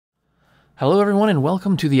Hello everyone and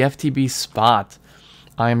welcome to the FTB Spot.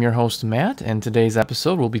 I am your host Matt, and today's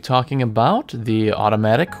episode we'll be talking about the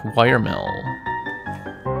automatic wire mill.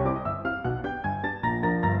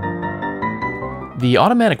 The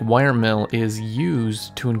automatic wire mill is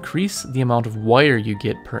used to increase the amount of wire you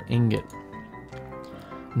get per ingot.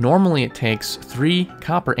 Normally it takes 3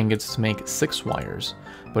 copper ingots to make 6 wires,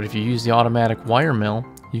 but if you use the automatic wire mill,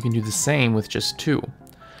 you can do the same with just 2.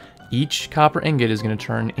 Each copper ingot is going to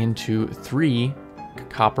turn into 3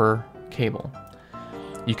 copper cable.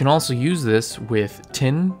 You can also use this with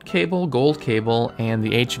tin cable, gold cable, and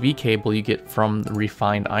the HV cable you get from the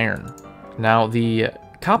refined iron. Now the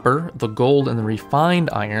copper, the gold, and the refined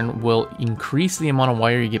iron will increase the amount of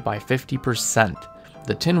wire you get by 50%.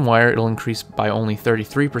 The tin wire, it'll increase by only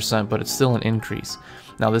 33%, but it's still an increase.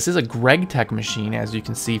 Now this is a Gregtech machine, as you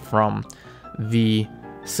can see from the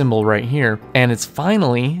symbol right here, and it's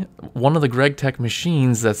finally one of the Gregtech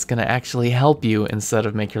machines that's going to actually help you instead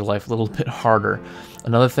of make your life a little bit harder.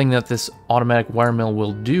 Another thing that this automatic wire mill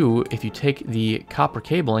will do, if you take the copper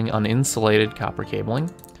cabling, uninsulated copper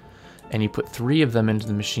cabling, and you put 3 of them into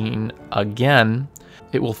the machine again,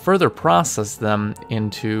 it will further process them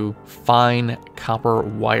into fine copper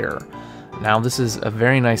wire. Now this is a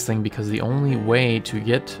very nice thing because the only way to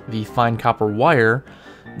get the fine copper wire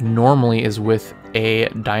normally is with a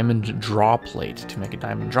diamond draw plate. To make a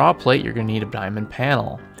diamond draw plate, you're going to need a diamond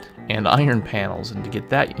panel and iron panels, and to get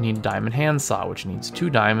that you need a diamond handsaw, which needs 2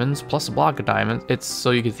 diamonds plus a block of diamonds.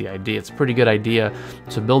 So you get the idea. It's a pretty good idea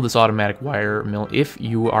to build this automatic wire mill if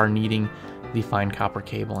you are needing the fine copper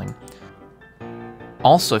cabling.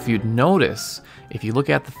 Also, if you'd notice, if you look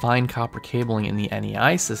at the fine copper cabling in the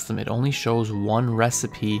NEI system, it only shows 1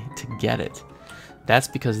 recipe to get it. That's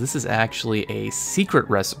because this is actually a secret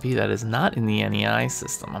recipe that is not in the NEI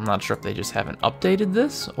system. I'm not sure if they just haven't updated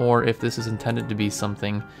this, or if this is intended to be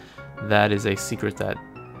something that is a secret that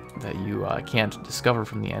you can't discover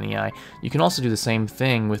from the NEI. You can also do the same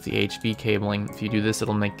thing with the HV cabling. If you do this,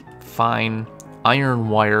 it'll make fine iron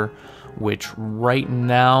wire, which right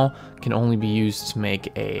now can only be used to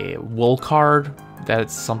make a wool card.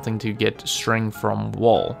 That's something to get string from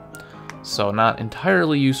wool. So not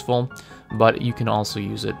entirely useful, but you can also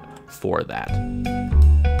use it for that.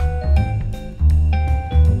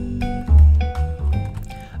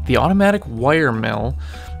 The automatic wire mill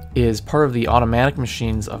is part of the automatic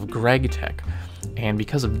machines of Gregtech, and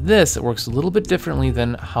because of this, it works a little bit differently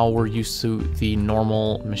than how we're used to the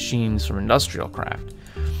normal machines from ComputerCraft.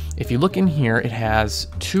 If you look in here, it has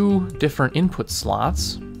 2 different input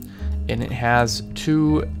slots, and it has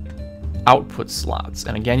 2 output slots.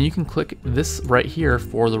 And again, you can click this right here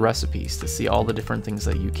for the recipes to see all the different things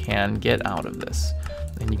that you can get out of this.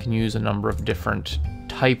 And you can use a number of different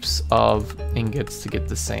types of ingots to get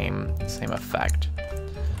the same effect.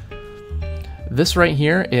 This right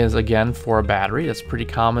here is again for a battery. That's pretty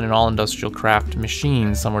common in all industrial craft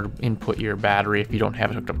machines, somewhere to input your battery if you don't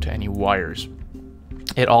have it hooked up to any wires.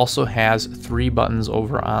 It also has 3 buttons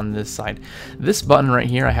over on this side. This button right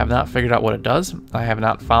here, I have not figured out what it does. I have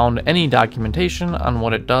not found any documentation on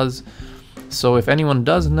what it does. So if anyone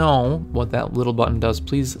does know what that little button does,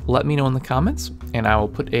 please let me know in the comments, and I will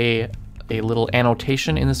put a little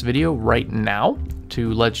annotation in this video right now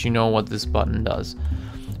to let you know what this button does.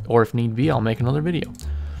 Or if need be, I'll make another video.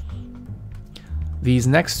 These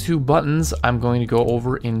next 2 buttons I'm going to go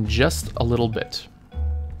over in just a little bit.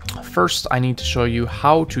 First, I need to show you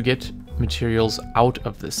how to get materials out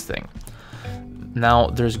of this thing. Now,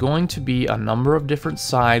 there's going to be a number of different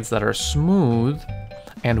sides that are smooth,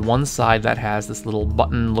 and one side that has this little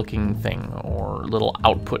button looking thing, or little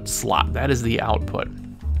output slot. That is the output.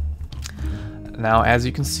 Now, as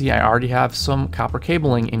you can see, I already have some copper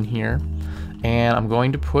cabling in here, and I'm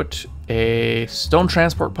going to put a stone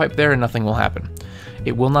transport pipe there and nothing will happen.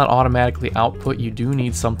 It will not automatically output. You do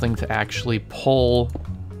need something to actually pull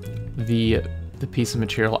the piece of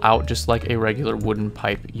material out. Just like a regular wooden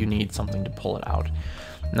pipe, you need something to pull it out.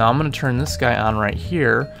 Now I'm going to turn this guy on right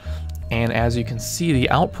here, and as you can see, the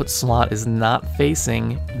output slot is not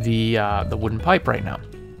facing the wooden pipe right now.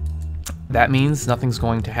 That means nothing's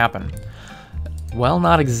going to happen. Well,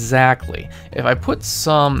 not exactly. If I put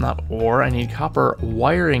I need copper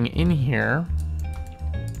wiring in here,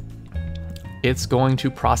 it's going to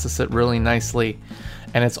process it really nicely,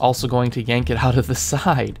 and it's also going to yank it out of the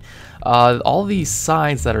side. All these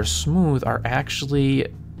sides that are smooth are actually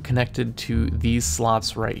connected to these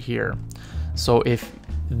slots right here. So if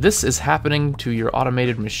this is happening to your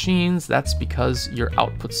automated machines, that's because your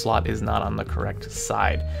output slot is not on the correct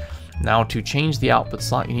side. Now to change the output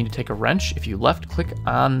slot, you need to take a wrench. If you left click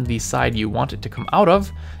on the side you want it to come out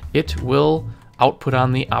of, it will output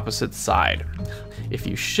on the opposite side. If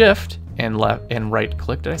you shift and right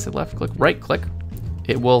click, did I say left click? Right click,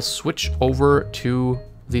 it will switch over to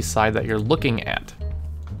the side that you're looking at.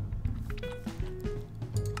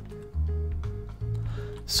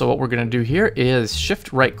 So what we're going to do here is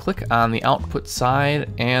shift right click on the output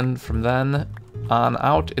side, and from then on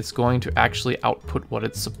out it's going to actually output what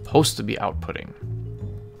it's supposed to be outputting,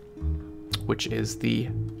 which is the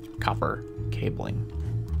copper cabling.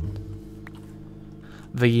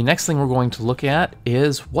 The next thing we're going to look at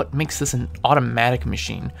is what makes this an automatic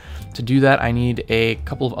machine. To do that, I need a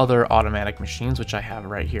couple of other automatic machines, which I have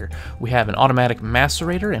right here. We have an automatic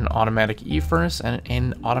macerator, an automatic E-Furnace, and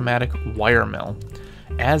an automatic wire mill.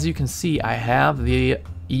 As you can see, I have the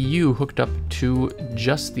EU hooked up to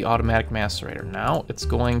just the automatic macerator. Now it's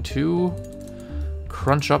going to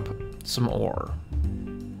crunch up some ore.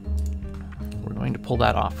 We're going to pull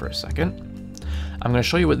that off for a second. I'm going to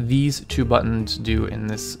show you what these two buttons do in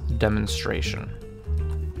this demonstration.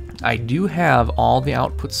 I do have all the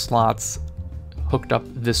output slots hooked up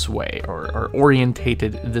this way, or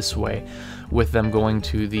orientated this way, with them going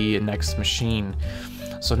to the next machine.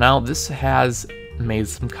 So now this has made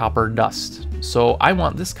some copper dust. So I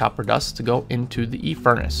want this copper dust to go into the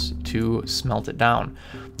E-Furnace to smelt it down.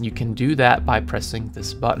 You can do that by pressing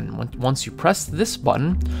this button. Once you press this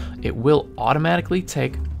button, it will automatically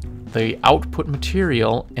take the output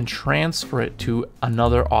material and transfer it to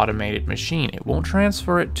another automated machine. It won't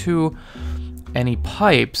transfer it to any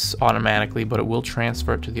pipes automatically, but it will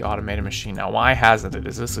transfer it to the automated machine. Now, why hasn't it?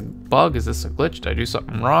 Is this a bug? Is this a glitch? Did I do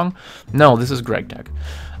something wrong? No, this is Gregtech.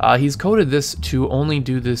 He's coded this to only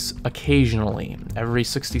do this occasionally. Every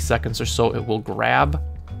 60 seconds or so, it will grab,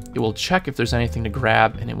 it will check if there's anything to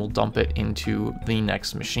grab, and it will dump it into the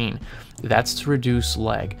next machine. That's to reduce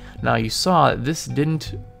lag. Now, you saw this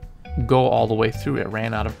didn't go all the way through. It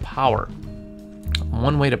ran out of power.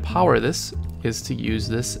 One way to power this is to use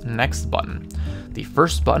this next button. The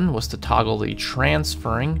first button was to toggle the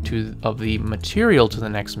transferring of the material to the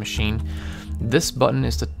next machine. This button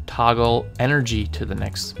is to toggle energy to the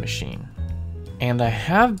next machine. And I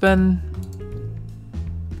have been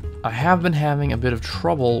having a bit of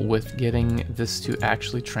trouble with getting this to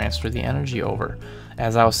actually transfer the energy over.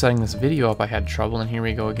 As I was setting this video up, I had trouble, and here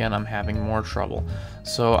we go again, I'm having more trouble.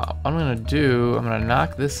 So I'm gonna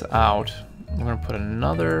knock this out. I'm gonna put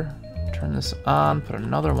another, turn this on, put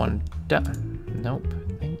another one down. Nope,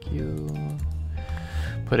 thank you.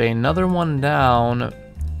 Put another one down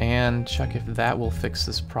and check if that will fix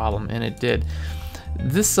this problem, and it did.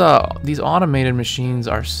 These automated machines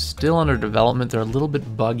are still under development. They're a little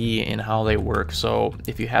bit buggy in how they work, so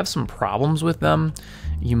if you have some problems with them,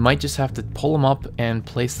 you might just have to pull them up and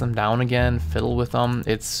place them down again, fiddle with them.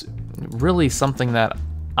 It's really something that,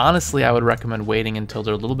 honestly, I would recommend waiting until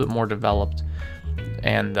they're a little bit more developed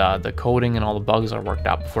and the coding and all the bugs are worked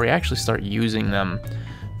out before you actually start using them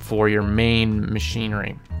for your main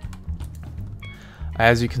machinery.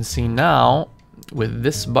 As you can see now, with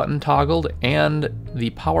this button toggled and the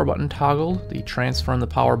power button toggled, the transfer and the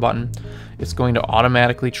power button, it's going to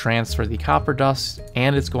automatically transfer the copper dust,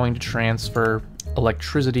 and it's going to transfer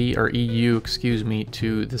electricity, or EU, excuse me,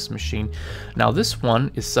 to this machine. Now this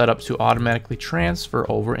one is set up to automatically transfer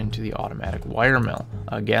over into the automatic wire mill.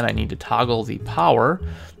 Again, I need to toggle the power,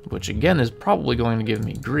 which again is probably going to give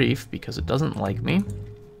me grief because it doesn't like me.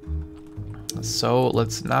 So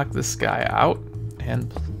let's knock this guy out,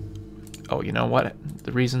 and oh, you know what?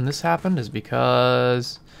 The reason this happened is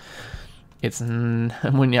because it's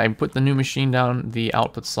when I put the new machine down, the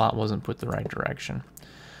output slot wasn't put the right direction.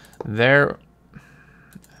 There,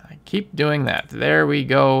 I keep doing that. There we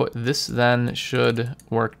go. This then should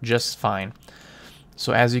work just fine.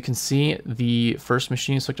 So as you can see, the first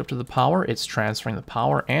machine is hooked up to the power. It's transferring the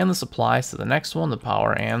power and the supplies to the next one, the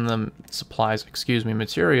power and the supplies, excuse me,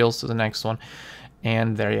 materials to the next one.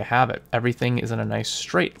 And there you have it. Everything is in a nice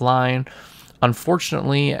straight line.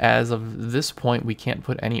 Unfortunately, as of this point, we can't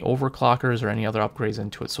put any overclockers or any other upgrades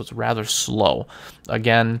into it, so it's rather slow.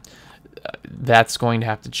 Again, that's going to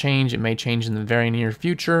have to change. It may change in the very near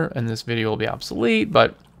future, and this video will be obsolete,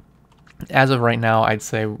 but as of right now, I'd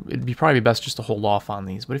say it'd be probably best just to hold off on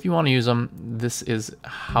these. But if you want to use them, this is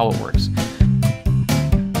how it works.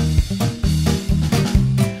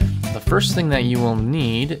 The first thing that you will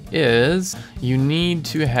need is you need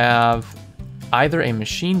to have either a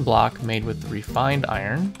machine block made with refined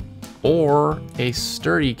iron or a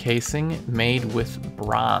sturdy casing made with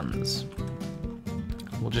bronze.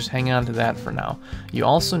 We'll just hang on to that for now. You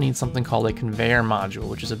also need something called a conveyor module,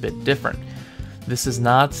 which is a bit different. This is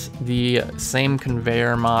not the same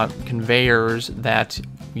conveyors that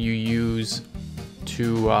you use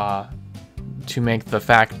to to make the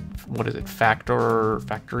factory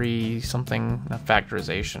something, not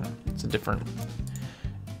factorization. It's a different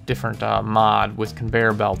mod with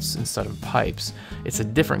conveyor belts instead of pipes. It's a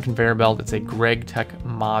different conveyor belt. It's a Gregtech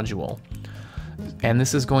module. And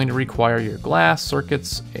this is going to require your glass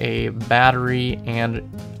circuits, a battery, and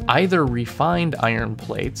either refined iron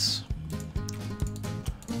plates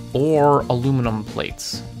or aluminum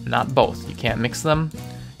plates. Not both. You can't mix them.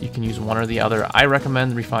 You can use one or the other. I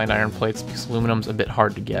recommend refined iron plates because aluminum's a bit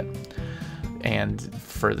hard to get. And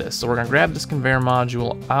for this, so we're going to grab this conveyor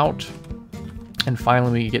module out, and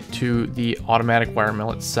finally we get to the automatic wire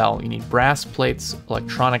mill itself. You need brass plates,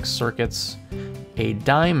 electronic circuits, a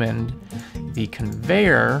diamond, the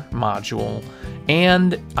conveyor module,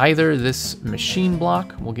 and either this machine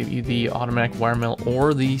block will give you the automatic wire mill,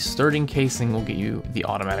 or the starting casing will get you the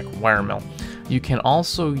automatic wire mill. You can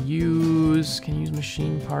also use, can you use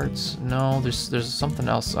machine parts? No, there's something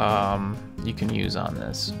else you can use on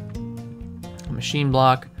this. A machine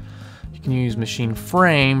block, you can use machine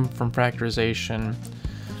frame from factorization,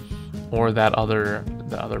 or the other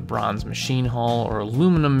bronze machine hull or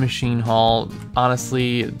aluminum machine hull.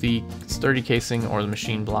 Honestly, the sturdy casing or the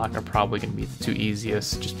machine block are probably going to be the two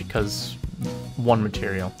easiest, just because one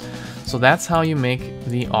material. So that's how you make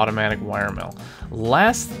the automatic wire mill.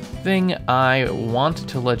 Last thing I want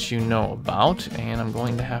to let you know about, and I'm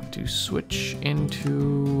going to have to switch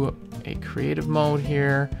into a creative mode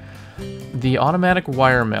here. The automatic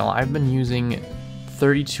wire mill, I've been using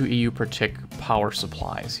 32 EU per tick power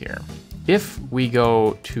supplies here. If we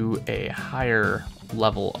go to a higher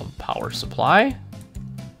level of power supply,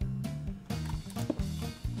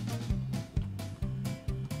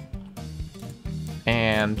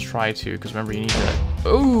 and try to, because remember you need to,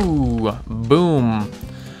 ooh, boom.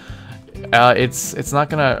 It's not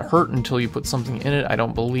gonna hurt until you put something in it, I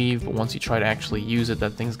don't believe, but once you try to actually use it,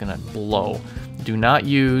 that thing's gonna blow. Do not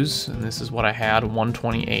use, and this is what I had,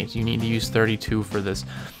 128. You need to use 32 for this.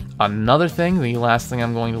 Another thing, the last thing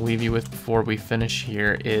I'm going to leave you with before we finish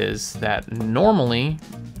here, is that normally,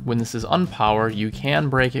 when this is unpowered, you can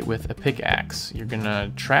break it with a pickaxe. You're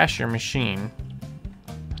gonna trash your machine,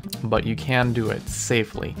 but you can do it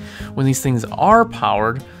safely. When these things are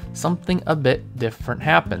powered, something a bit different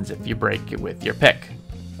happens if you break it with your pick.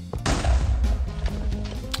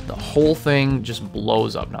 The whole thing just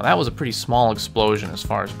blows up. Now that was a pretty small explosion as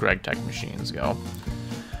far as Gregtech machines go.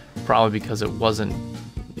 Probably because it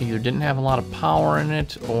either didn't have a lot of power in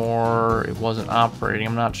it or it wasn't operating.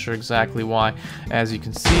 I'm not sure exactly why. As you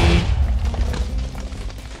can see,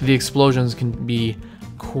 the explosions can be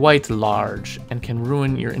quite large and can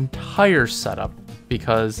ruin your entire setup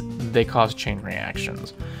because they cause chain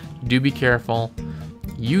reactions. Do be careful,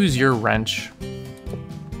 use your wrench,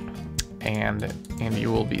 and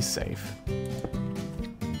you will be safe.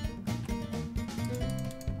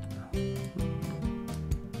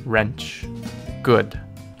 Wrench, good.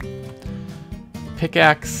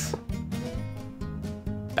 Pickaxe,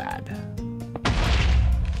 bad.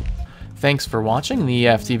 Thanks for watching the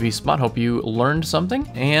FTB Spot. Hope you learned something.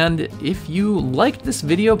 And if you liked this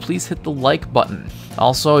video, please hit the like button.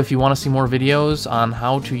 Also, if you want to see more videos on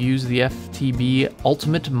how to use the FTB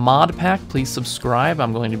Ultimate Mod Pack, please subscribe.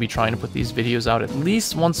 I'm going to be trying to put these videos out at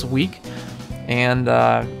least once a week. And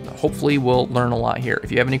hopefully we'll learn a lot here.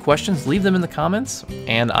 If you have any questions, leave them in the comments.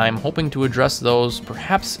 And I'm hoping to address those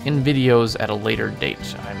perhaps in videos at a later date.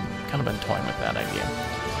 I've kind of been toying with that idea.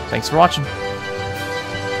 Thanks for watching.